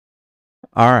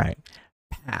All right.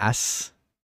 Pass.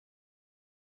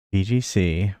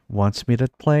 BGC wants me to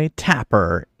play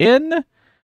Tapper in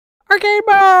arcade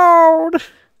mode.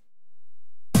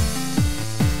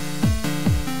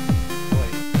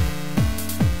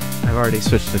 I've already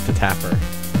switched it to Tapper.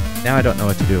 Now I don't know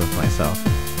what to do with myself.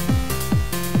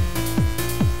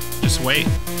 Just wait.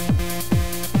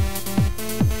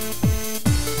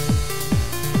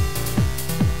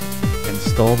 And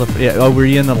stole the... Yeah, oh, were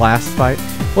you in the last fight?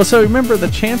 Well, so remember, the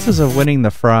chances of winning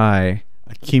the fry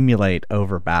accumulate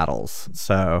over battles.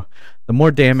 So the more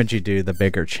damage you do, the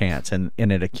bigger chance, and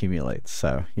it accumulates.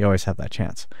 So you always have that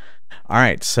chance. All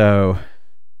right, so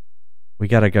we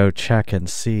got to go check and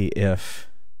see if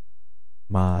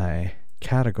my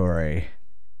category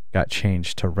got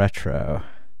changed to retro,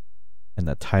 and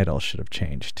the title should have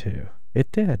changed too.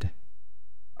 It did.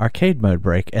 Arcade mode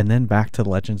break, and then back to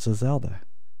Legends of Zelda.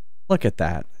 Look at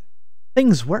that.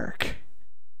 Things work.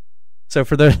 So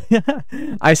for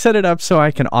the I set it up so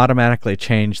I can automatically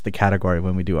change the category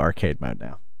when we do arcade mode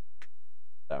now.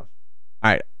 So, all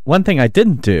right. One thing I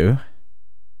didn't do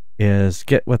is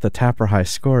get what the Tapper high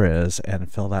score is and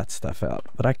fill that stuff out,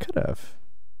 but I could have.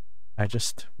 I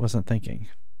just wasn't thinking.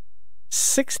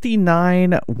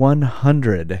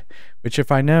 69,100, which if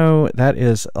I know, that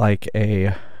is like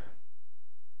a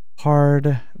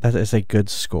hard, that is a good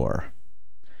score.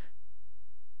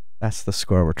 That's the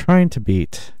score we're trying to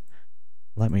beat.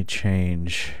 Let me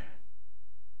change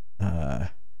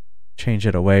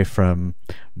it away from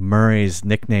Murray's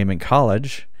nickname in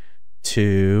college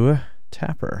to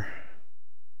Tapper.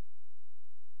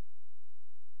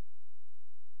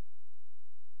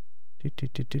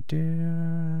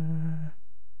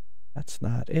 That's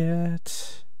not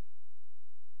it.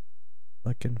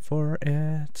 Looking for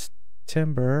it.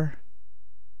 Timber.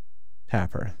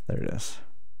 Tapper. There it is.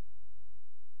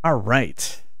 All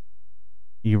right.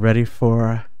 You ready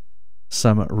for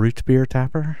some root beer,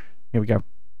 Tapper? Here we go.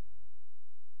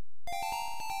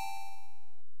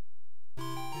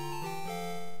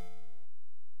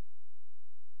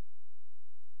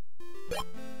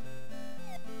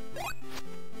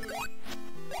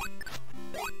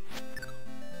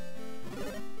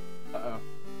 Uh-oh.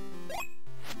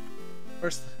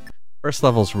 First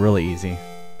level's really easy.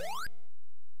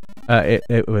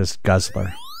 It was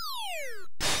Guzzler.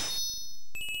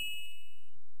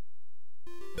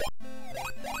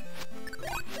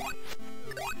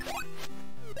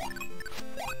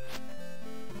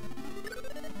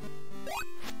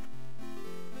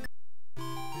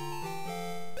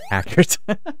 Accurate.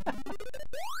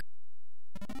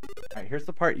 Alright, here's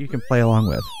the part you can play along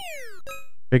with.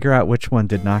 Figure out which one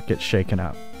did not get shaken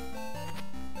up.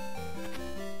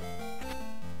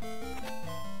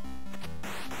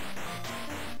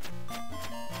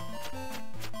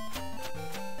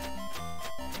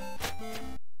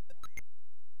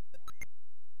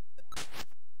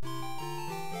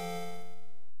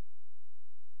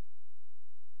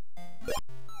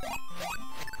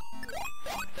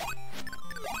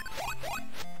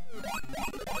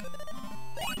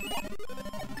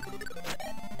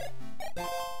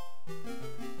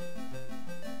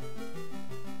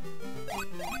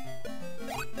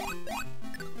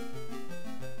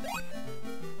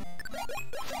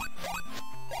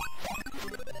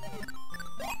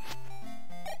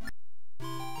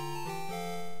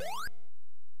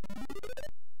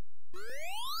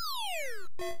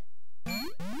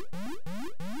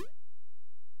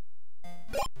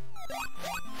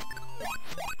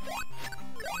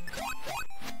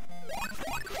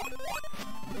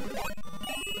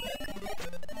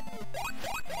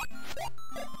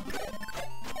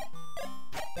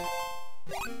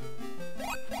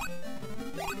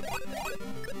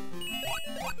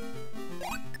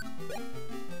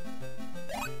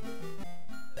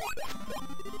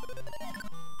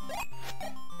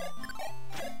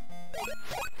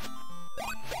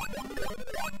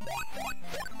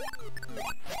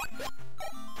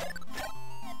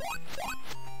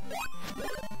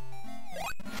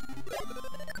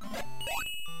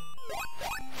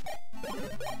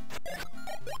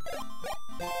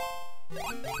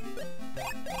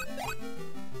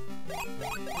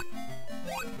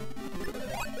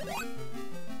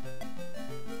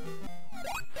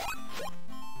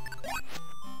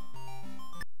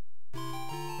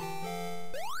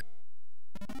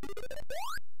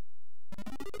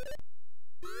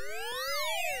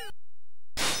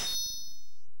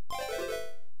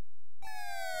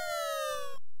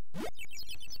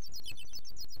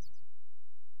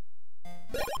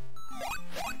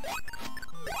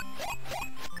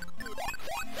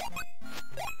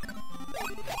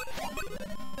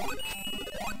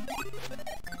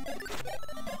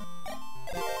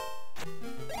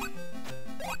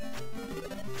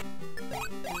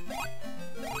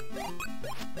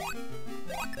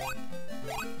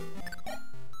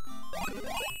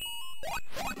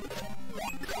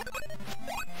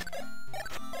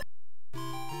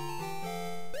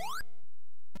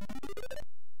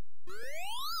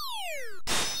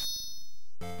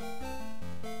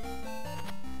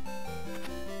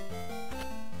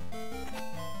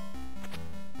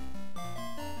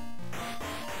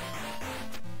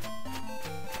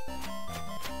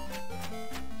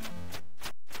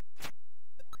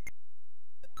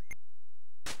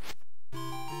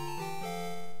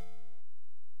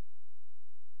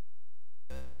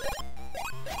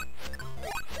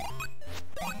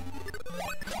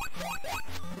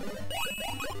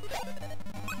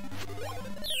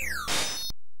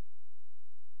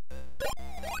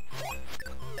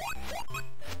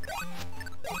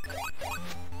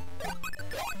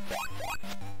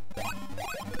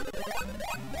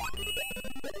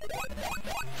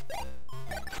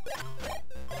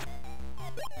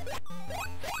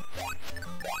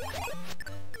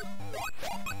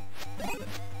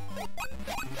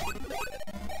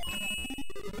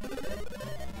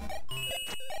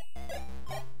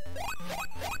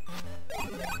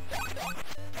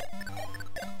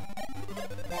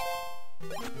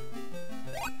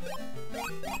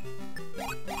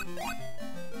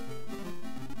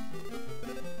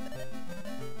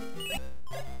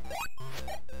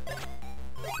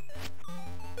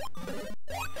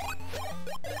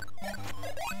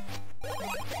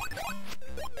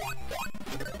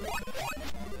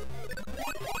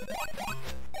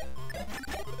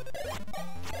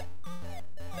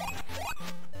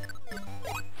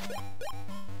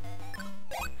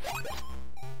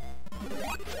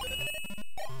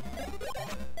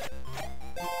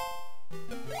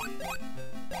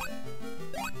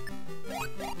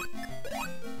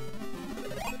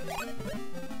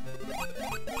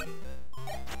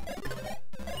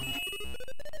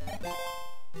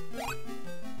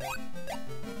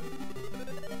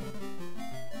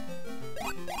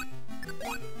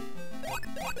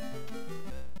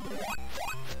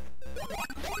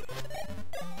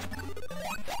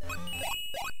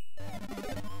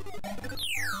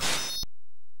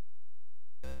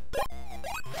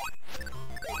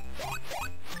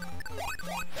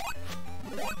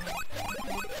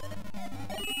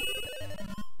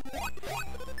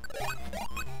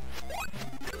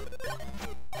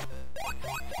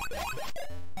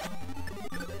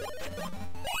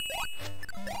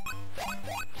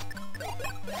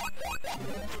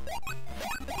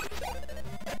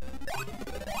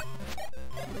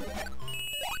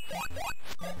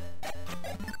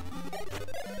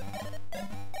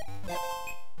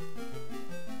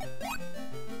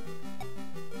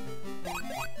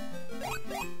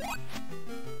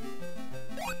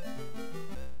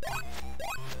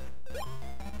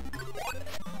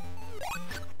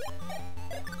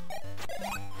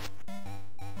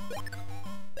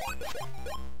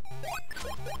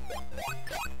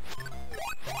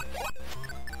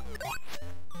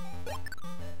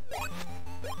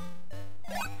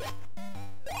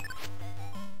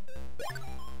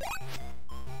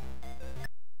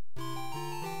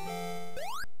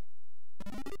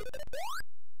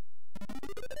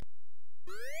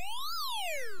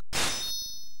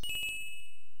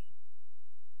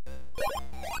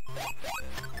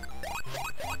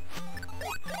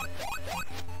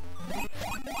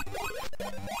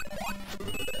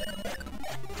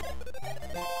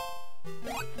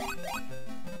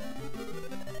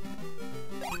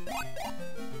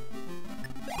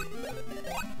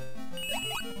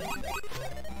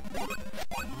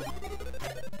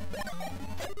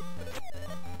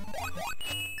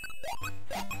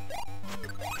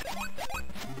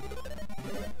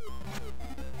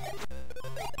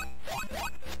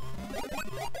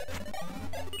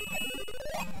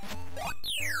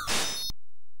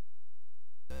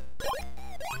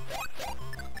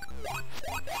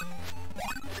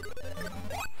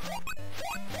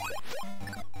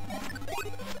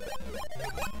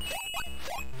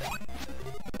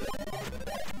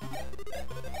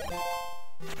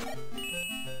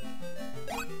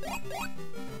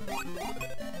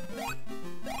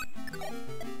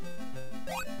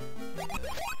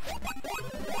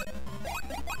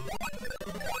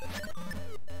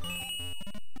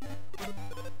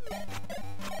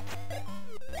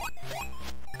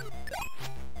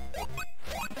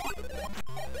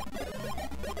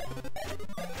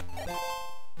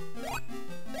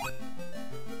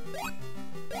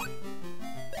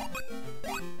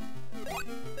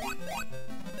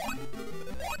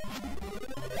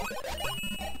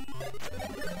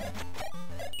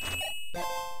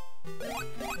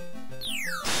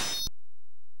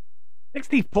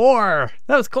 64.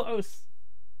 That was close.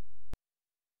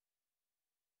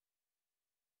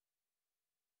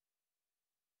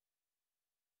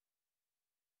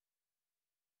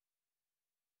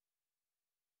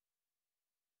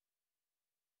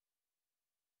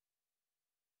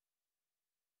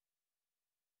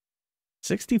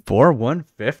 $64,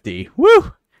 $150.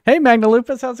 Woo! Hey, Magna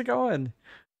Lupus, how's it going?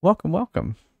 Welcome,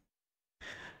 welcome.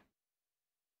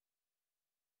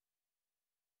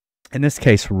 In this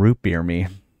case, root beer me.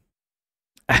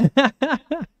 All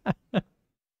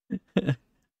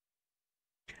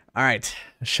right,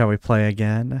 shall we play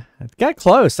again? It got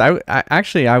close. I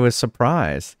actually I was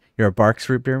surprised. You're a Barks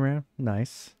root beer man.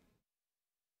 Nice.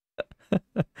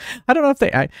 I don't know if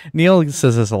they. Neil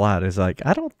says this a lot. Is like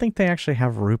I don't think they actually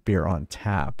have root beer on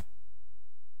tap.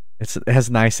 It has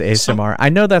nice ASMR. I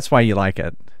know that's why you like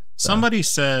it. So. Somebody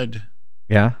said,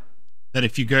 yeah, that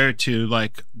if you go to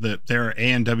like there are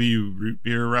A&W root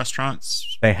beer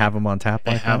restaurants, they have them on tap.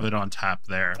 They have it on tap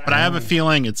there, but I have a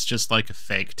feeling it's just like a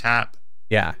fake tap.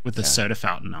 Yeah, with a soda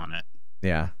fountain on it.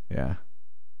 Yeah, yeah.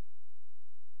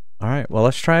 All right, well,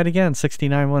 let's try it again.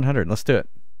 69, 100. Let's do it.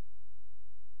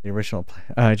 The original.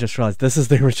 I just realized this is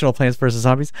the original Plants vs.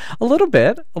 Zombies. A little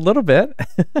bit. A little bit.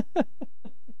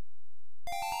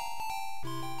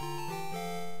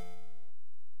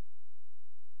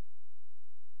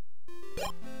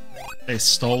 They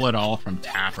stole it all from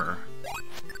Tapper.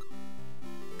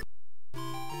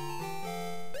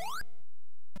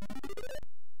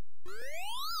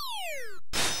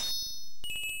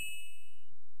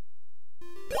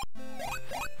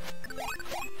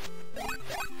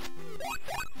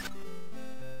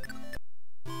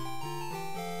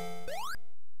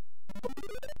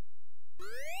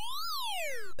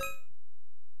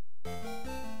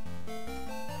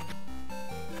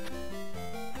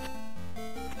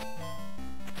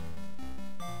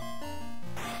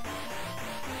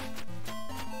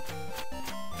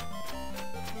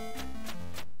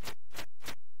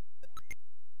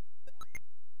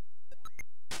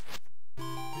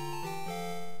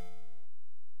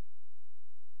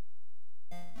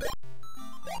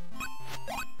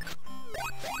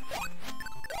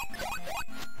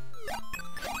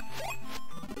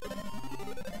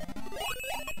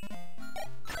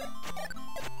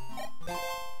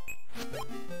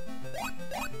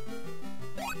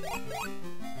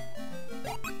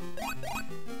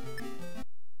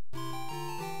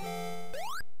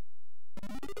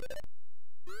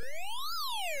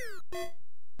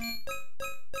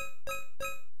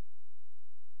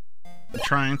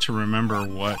 trying to remember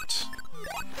what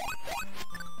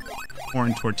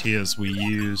corn tortillas we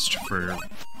used for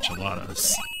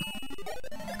enchiladas.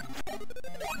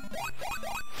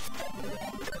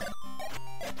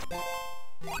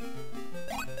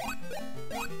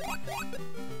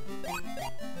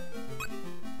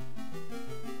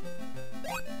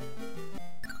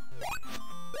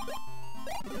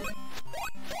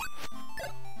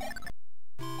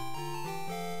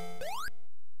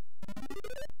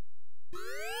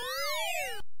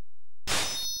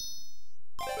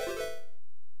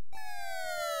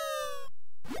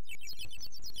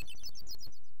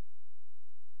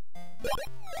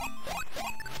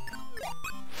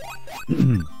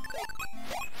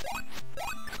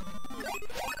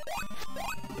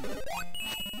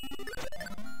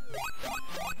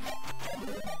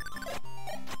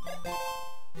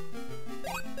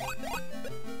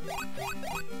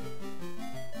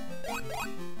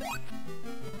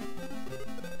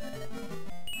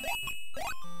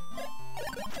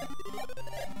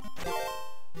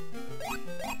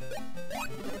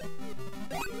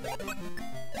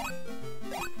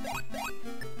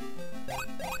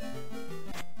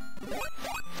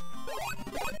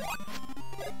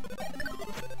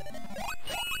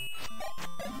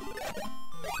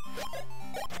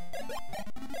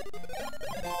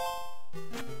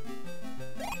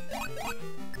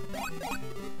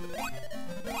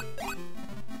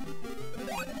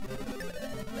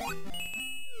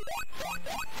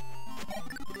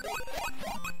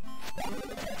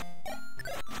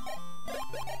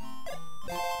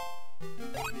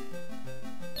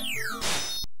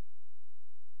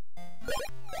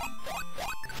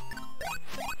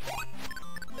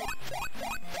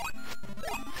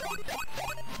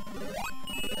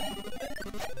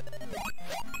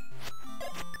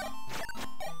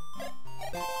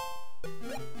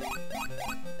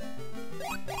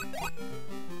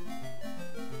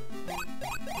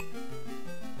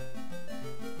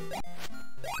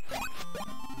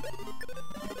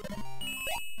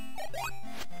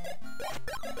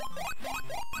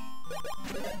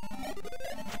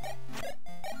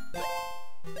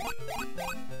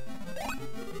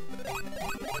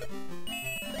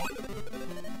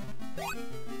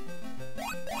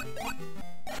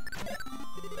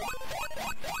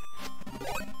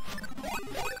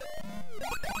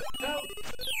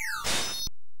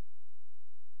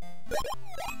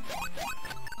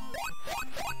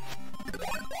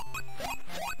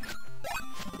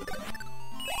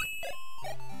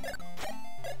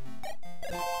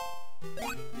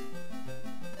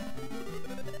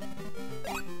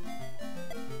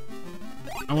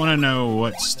 I want to know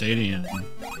what stadium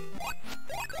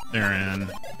they're in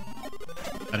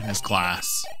that has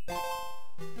glass.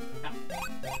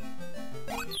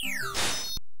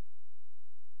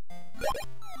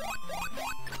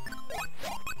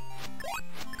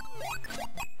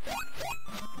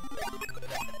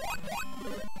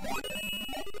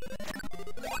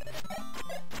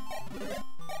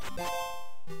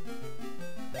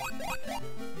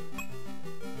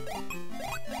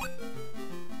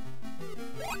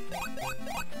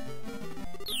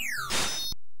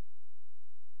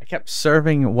 Kept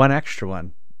serving one extra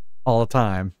one all the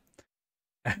time.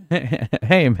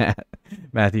 Hey,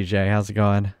 Matthew J, how's it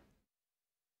going?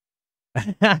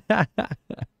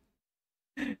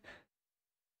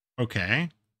 Okay.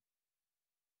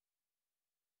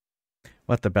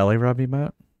 What, the belly rub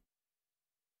emote?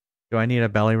 Do I need a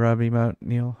belly rub emote,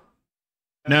 Neil?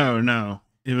 No.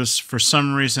 It was for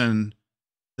some reason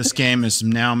this game is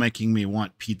now making me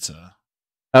want pizza.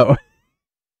 Oh.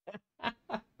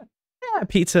 Yeah,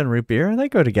 pizza and root beer, they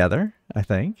go together, I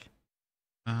think.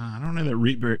 I don't know that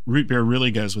root beer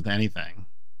really goes with anything.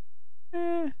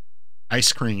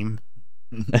 Ice cream.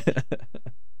 All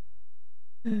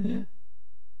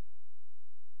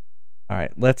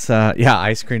right, let's yeah,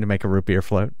 ice cream to make a root beer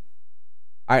float.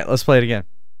 All right, let's play it again.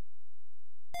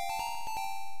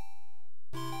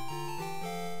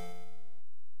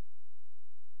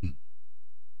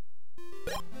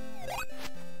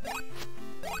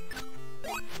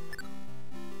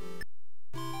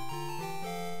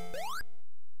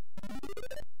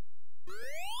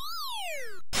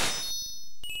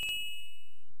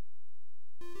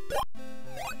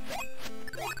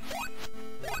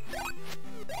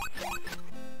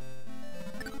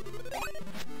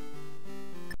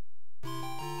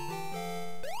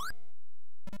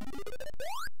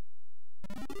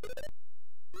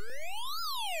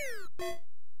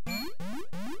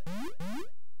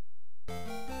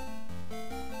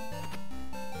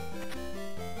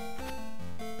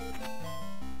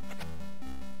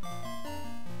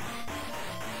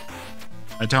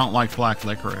 I don't like black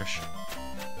licorice.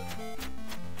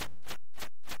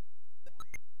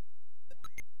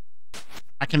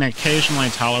 can occasionally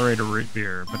tolerate a root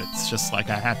beer, but it's just like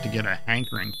I have to get a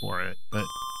hankering for it. But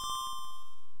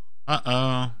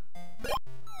uh-oh.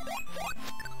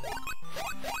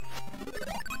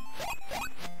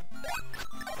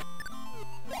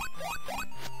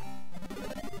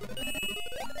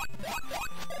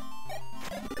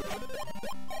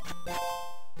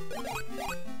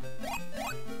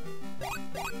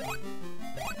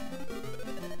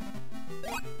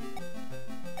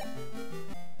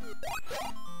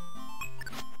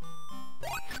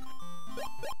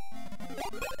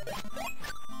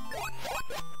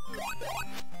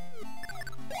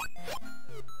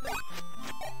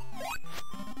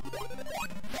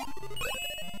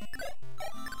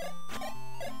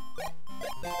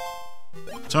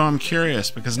 So I'm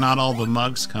curious, because not all the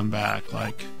mugs come back.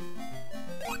 Like,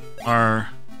 are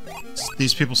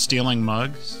these people stealing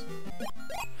mugs?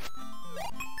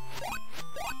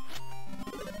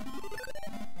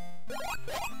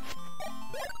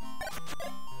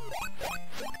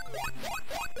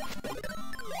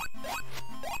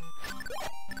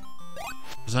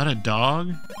 Is that a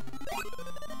dog?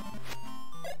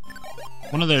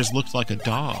 One of those looked like a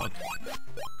dog.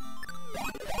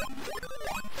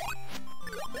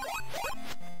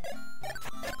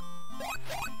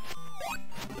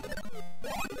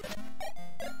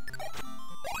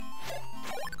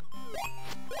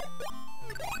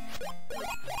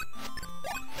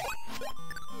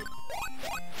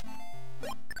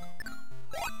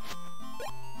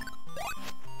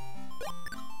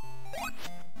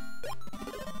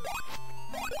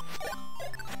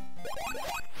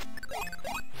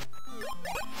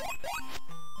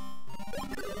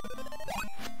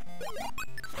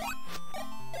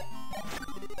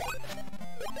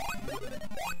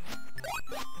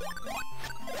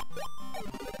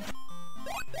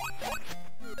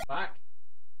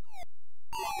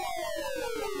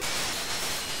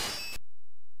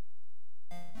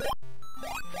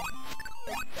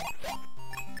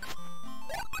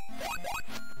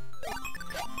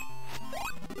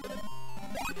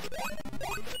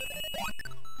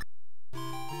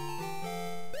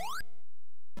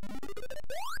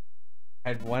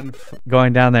 Had one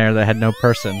going down there that had no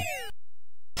person.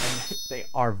 And they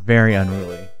are very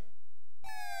unruly.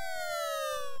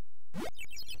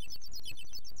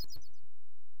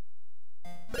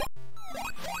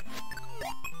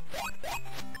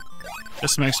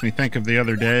 This makes me think of the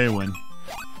other day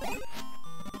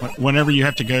whenever you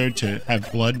have to go to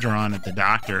have blood drawn at the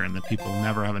doctor and the people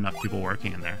never have enough people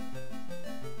working in there.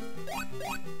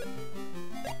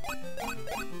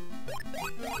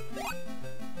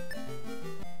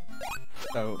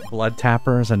 So, blood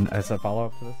tappers and as a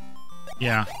follow-up to this?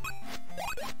 Yeah.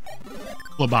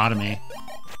 Phlebotomy.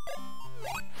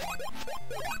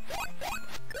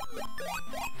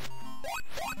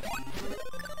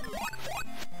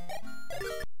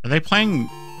 Are they playing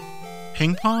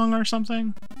ping pong or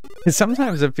something?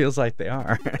 Sometimes it feels like they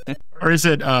are. Or is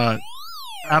it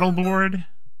paddleboard?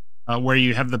 Where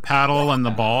you have the paddle and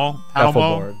the ball? Paddle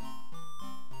ball? Shuffleboard.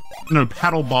 No,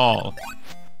 paddle ball.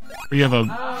 Where you have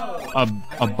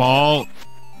a ball.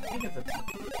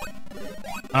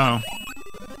 Oh.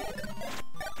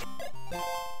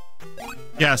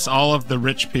 Yes, all of the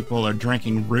rich people are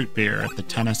drinking root beer at the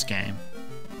tennis game.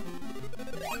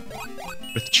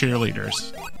 With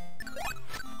cheerleaders.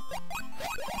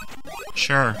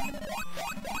 Sure.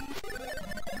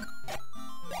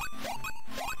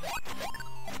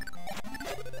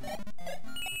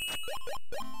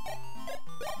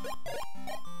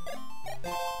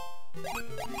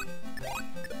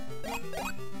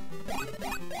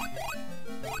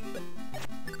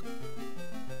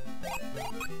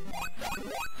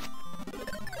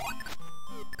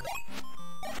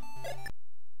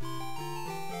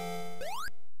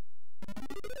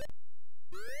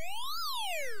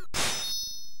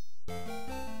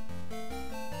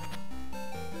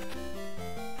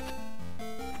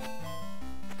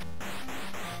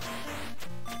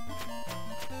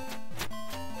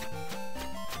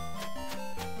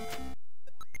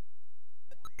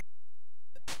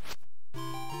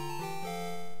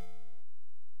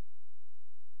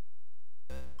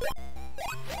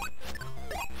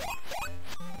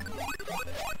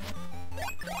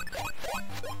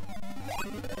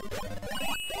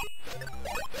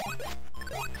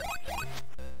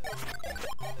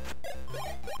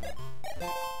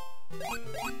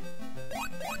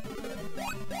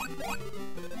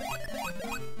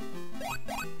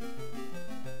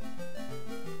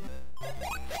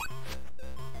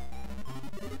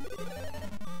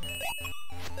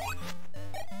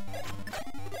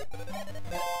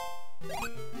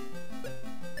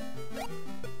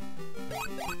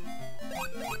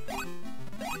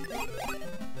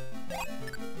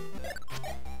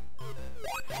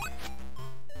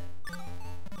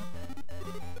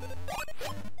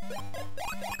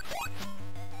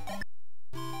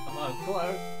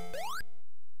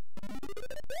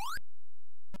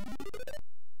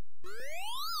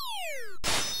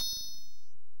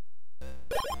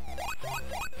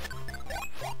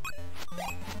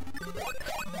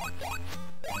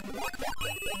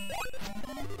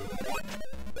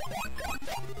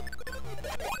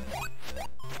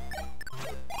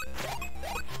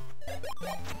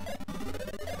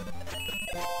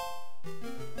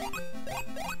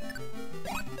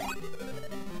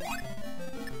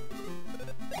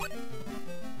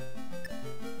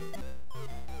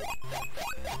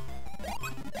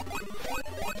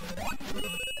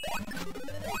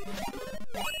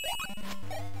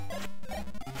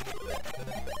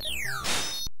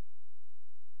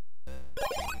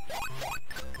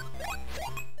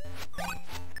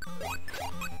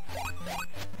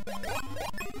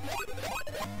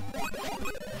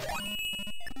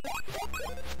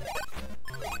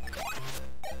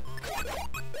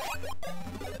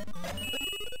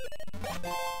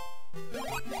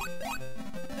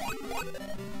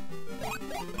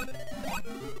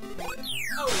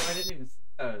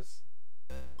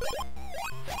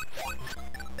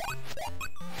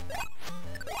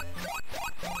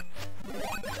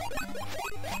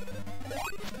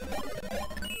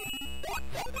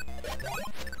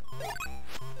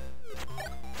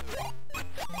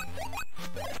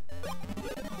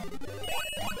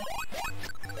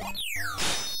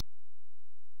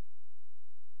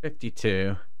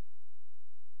 52.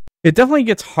 It definitely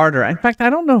gets harder. In fact, I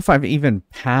don't know if I've even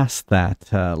passed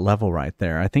that level right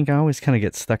there. I think I always kind of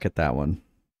get stuck at that one.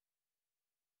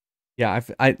 Yeah,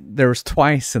 there was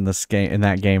twice in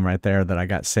that game right there that I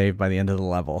got saved by the end of the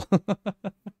level. All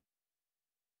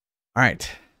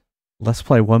right, let's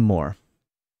play one more.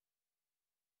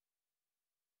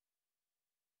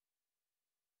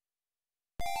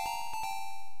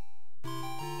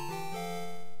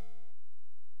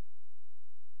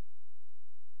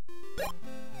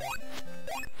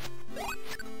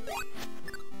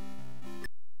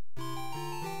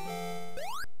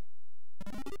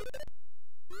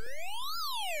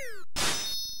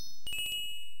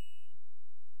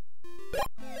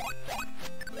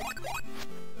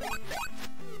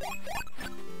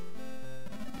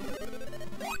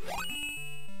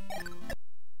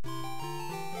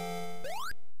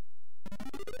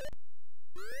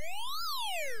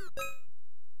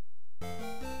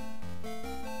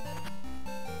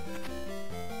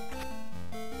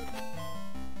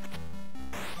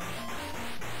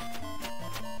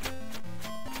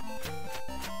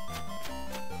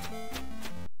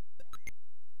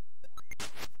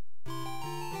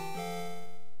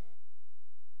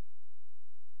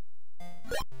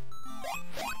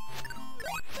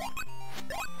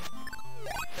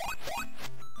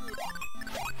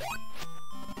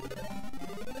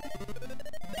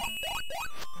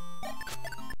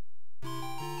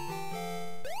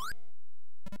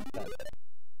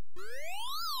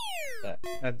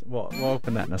 We'll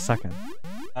open that in a second.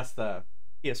 That's the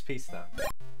PSP stuff.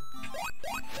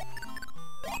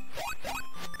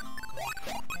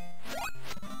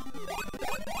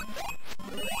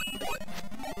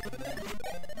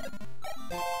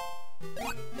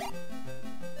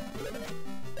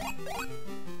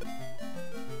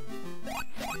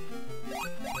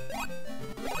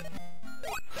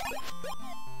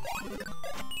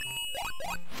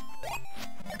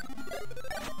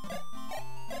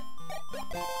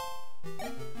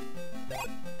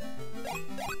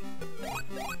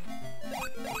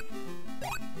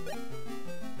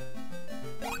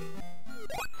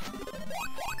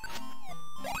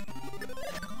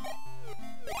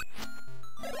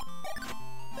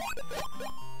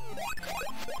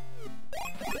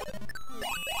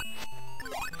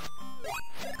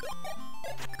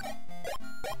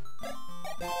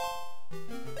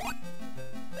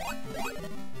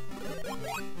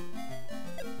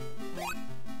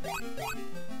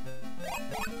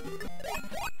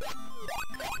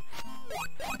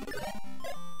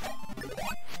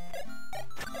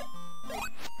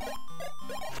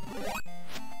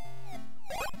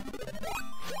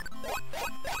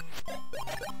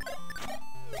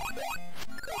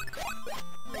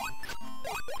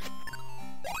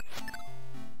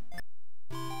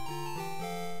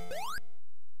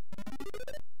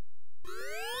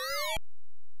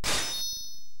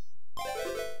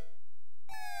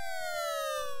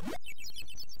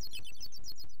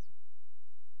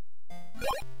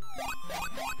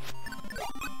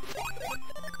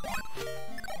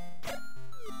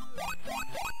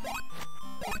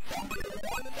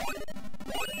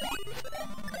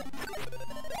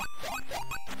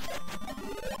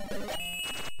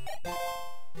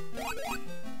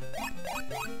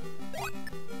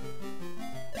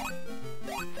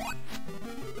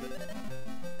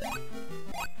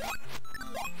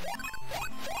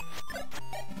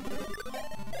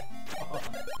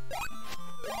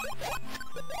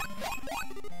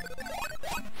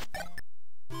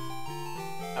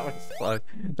 That was close.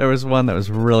 There was one that was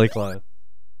really close.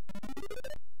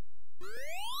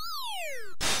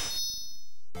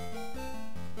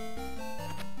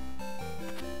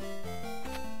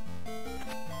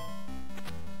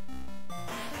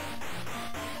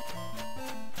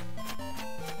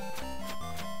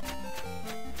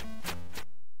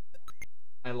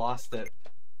 I lost it.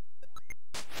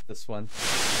 This one.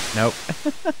 Nope.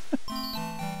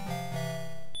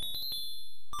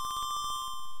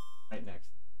 Right next.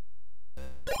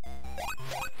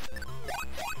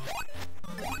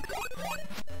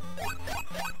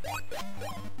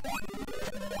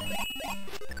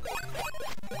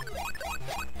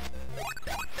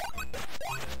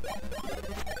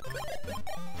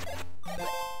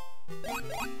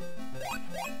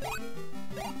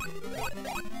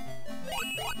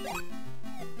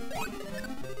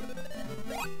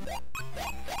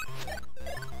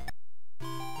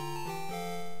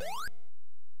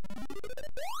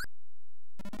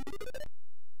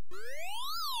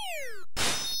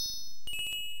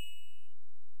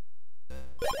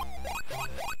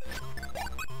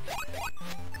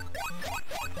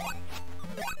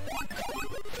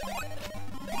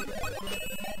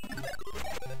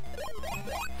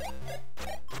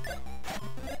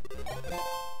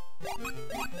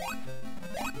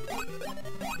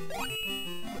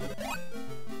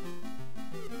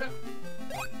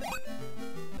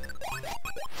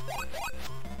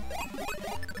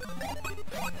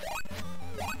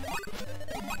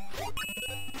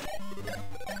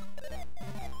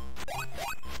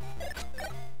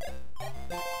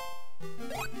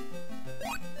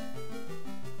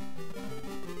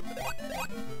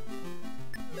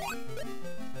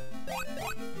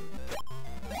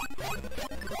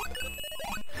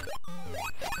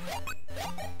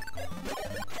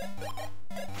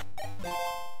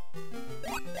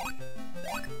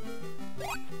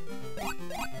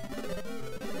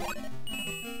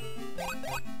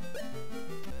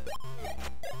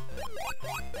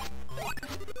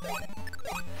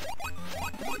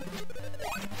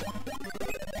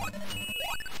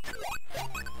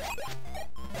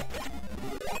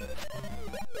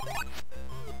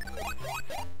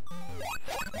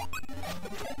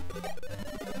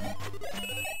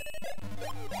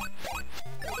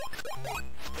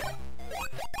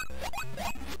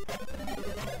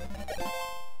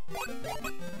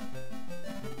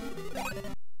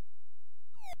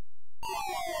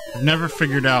 never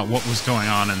figured out what was going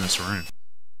on in this room.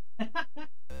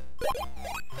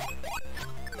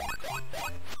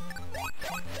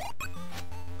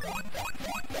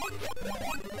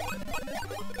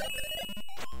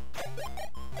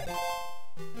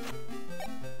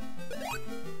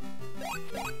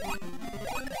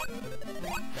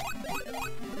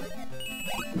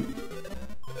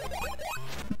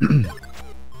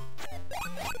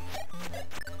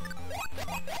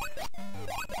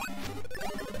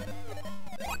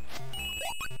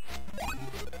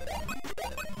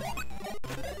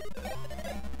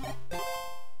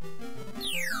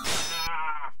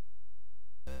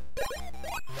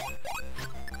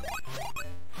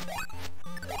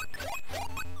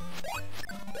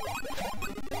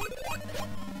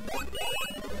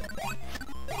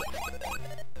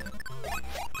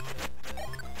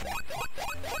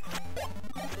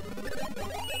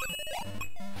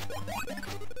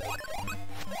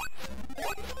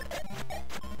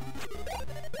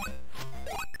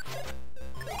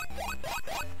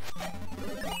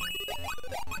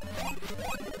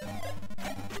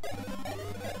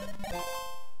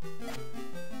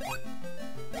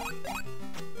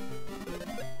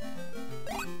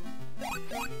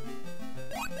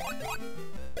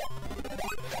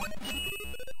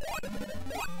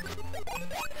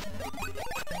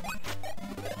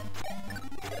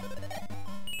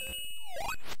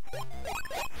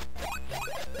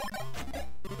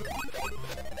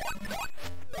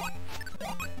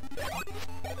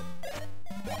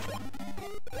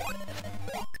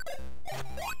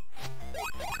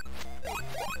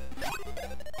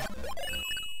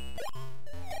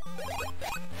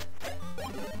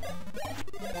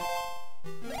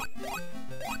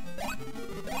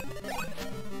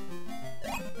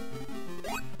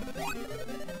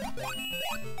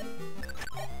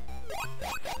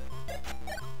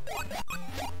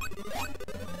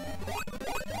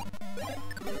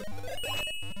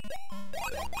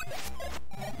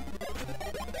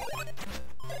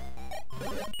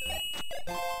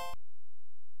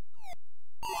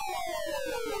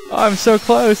 Oh, I'm so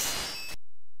close.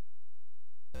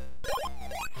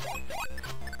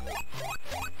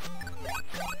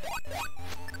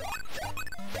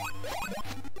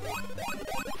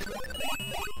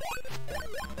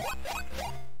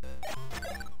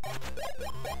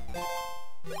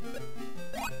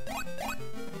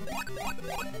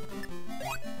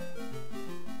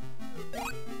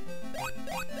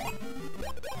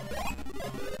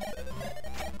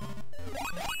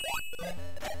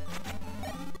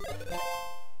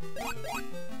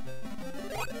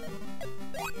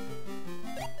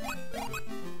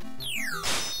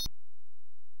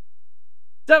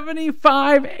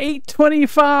 $75,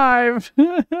 $8.25.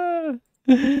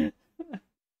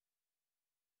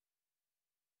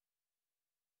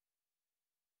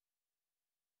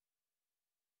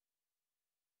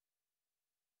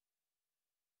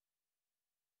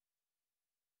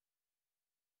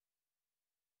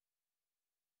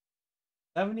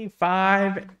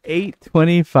 $75,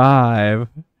 $8.25.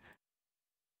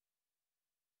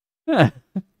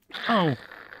 Oh,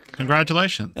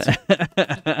 congratulations.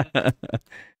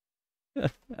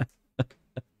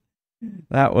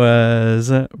 That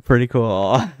was pretty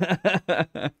cool.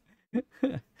 I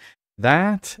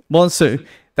guess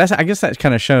that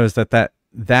kind of shows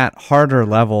that harder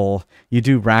level, you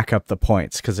do rack up the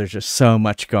points because there's just so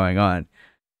much going on.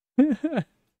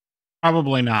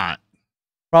 Probably not.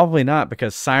 Probably not,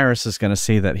 because Cyrus is going to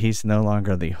see that he's no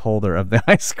longer the holder of the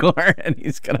high score, and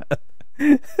he's going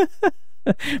to...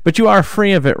 But you are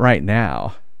free of it right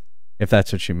now, if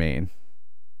that's what you mean.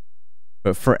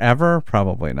 But forever,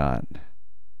 probably not.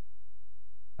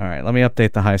 All right, let me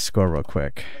update the high score real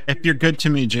quick. If you're good to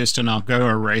me, Justin, I'll go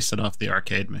erase it off the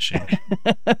arcade machine.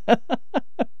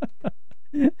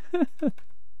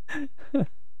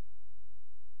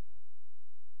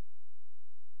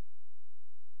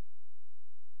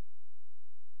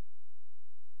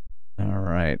 All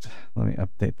right, let me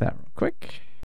update that real quick.